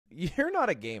You're not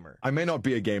a gamer. I may not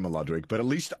be a gamer, Ludwig, but at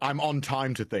least I'm on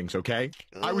time to things, okay?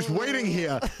 I was waiting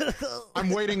here. I'm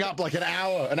waiting up like an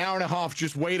hour and a half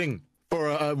just waiting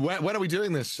for when are we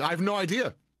doing this? I have no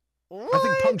idea. What? I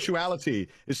think punctuality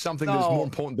is something that is more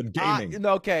important than gaming.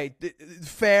 Okay,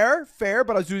 fair,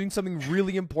 but I was doing something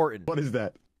really important. What is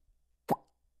that?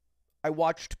 I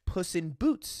watched Puss in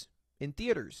Boots in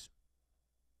theaters.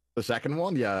 The second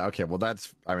one? Yeah, okay, well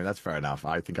that's fair enough.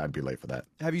 I think I'd be late for that.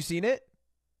 Have you seen it?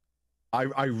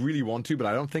 I really want to, but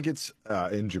I don't think it's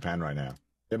in Japan right now.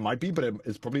 It might be, but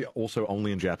it's probably also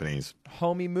only in Japanese.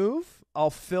 Homie move. I'll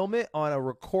film it on a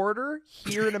recorder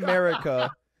here in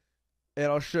America, and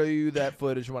I'll show you that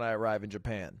footage when I arrive in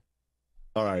Japan.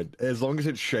 All right, as long as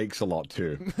it shakes a lot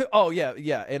too. Oh yeah,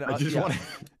 and I just want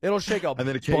it'll shake up. And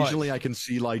then occasionally I can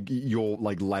see like your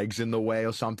legs in the way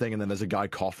or something, and then there's a guy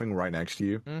coughing right next to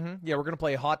you. Yeah, we're gonna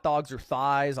play hot dogs or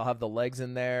thighs. I'll have the legs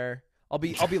in there. I'll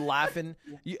be laughing.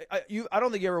 I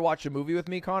don't think you ever watched a movie with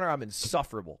me, Connor. I'm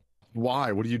insufferable.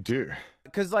 Why? What do you do?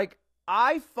 Because like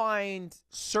I find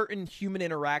certain human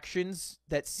interactions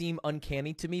that seem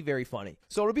uncanny to me very funny.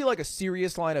 So it'll be like a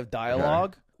serious line of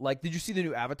dialogue. Okay. Like, did you see the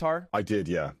new Avatar? I did,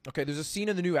 yeah. Okay, there's a scene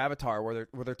in the new Avatar where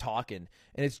they're talking,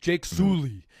 and it's Jake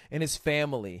Sully and his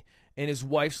family, and his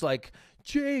wife's like,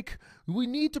 Jake, we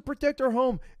need to protect our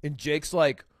home, and Jake's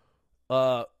like,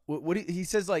 he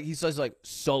says like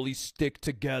Sully stick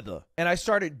together, and I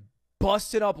started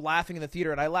busting up laughing in the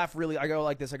theater, and I laugh really. I go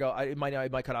like this. I go, it might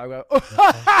cut out. I go,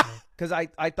 because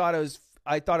I thought it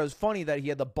was funny that he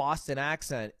had the Boston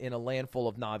accent in a land full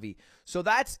of Na'vi. So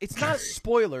it's not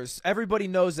spoilers. Everybody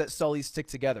knows that Sullies stick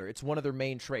together. It's one of their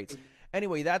main traits.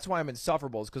 Anyway, that's why I'm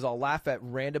insufferable, is because I'll laugh at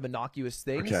random innocuous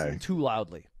things too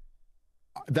loudly.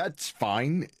 That's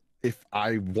fine if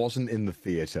I wasn't in the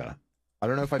theater. I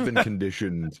don't know if I've been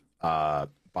conditioned by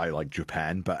like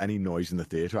Japan, but any noise in the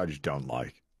theater I just don't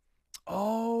like.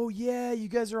 Oh yeah, you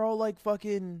guys are all like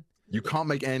fucking. You can't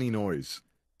make any noise.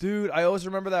 Dude, I always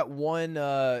remember that one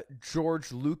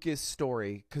George Lucas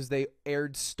story, because they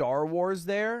aired Star Wars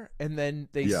there, and then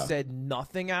they said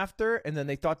nothing after, and then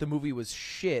they thought the movie was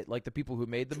shit, like the people who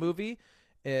made the movie,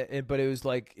 but it was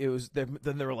like, then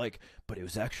they were like, but it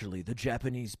was actually the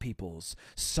Japanese people's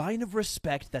sign of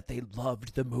respect that they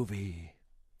loved the movie.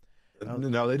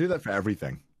 No, they do that for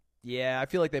everything. Yeah, I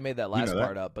feel like they made that last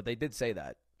part up, but they did say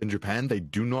that. In Japan, they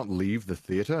do not leave the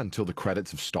theater until the credits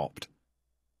have stopped.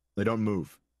 They don't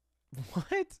move.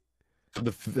 What?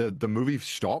 The movie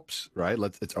stops, right?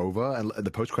 It's over, and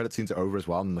the post-credit scenes are over as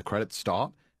well, and the credits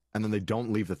start, and then they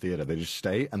don't leave the theater. They just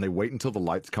stay, and they wait until the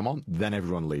lights come on, then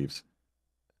everyone leaves.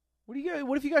 What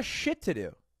if you got shit to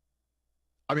do?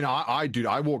 I mean, dude,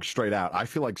 I walk straight out. I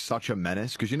feel like such a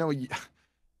menace, because you know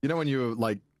when you're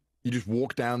like, you just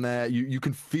walk down there, you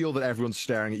can feel that everyone's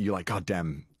staring at you like, God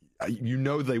damn, you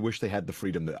know they wish they had the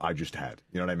freedom that I just had.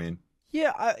 You know what I mean?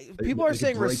 Yeah, people are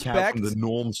saying respect. From the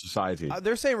norm society.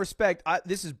 They're saying respect.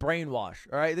 This is brainwash.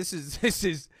 All right, this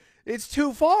is it's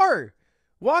too far.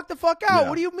 Walk the fuck out. Yeah.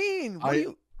 What do you mean?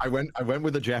 I went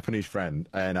with a Japanese friend,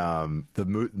 and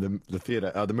the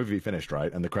theater, the movie finished,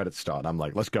 right, and the credits start. I'm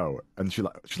like, let's go, and she's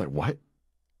like, what? I'm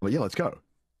like, yeah, let's go.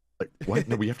 Like, what?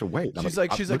 No, we have to wait. She's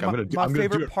like, my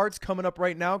favorite part's coming up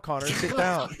right now, Connor. Sit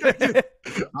down.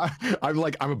 I'm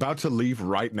like, I'm about to leave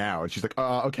right now, and she's like,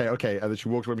 okay. And then she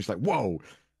walks away, and she's like, whoa,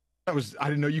 I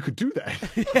didn't know you could do that.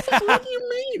 What do you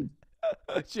mean?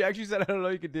 She actually said, I don't know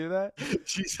you could do that.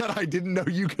 She said, I didn't know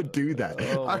you could do that.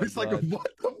 Oh, I was like, what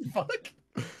the fuck?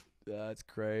 That's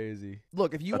crazy.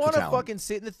 Look, if you want to fucking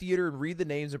sit in the theater and read the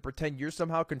names and pretend you're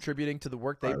somehow contributing to the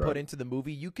work they put into the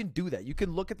movie, you can do that. You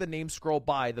can look at the names, scroll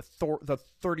by the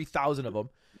 30,000 of them,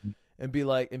 and be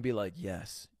like,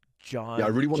 yes, John. Yeah, I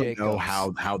really want Jacobs. to know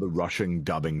how the Russian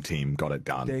dubbing team got it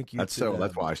done. Thank you. That's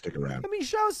why I stick around. I mean,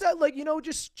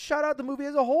 just shout out the movie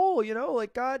as a whole.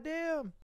 Like, goddamn.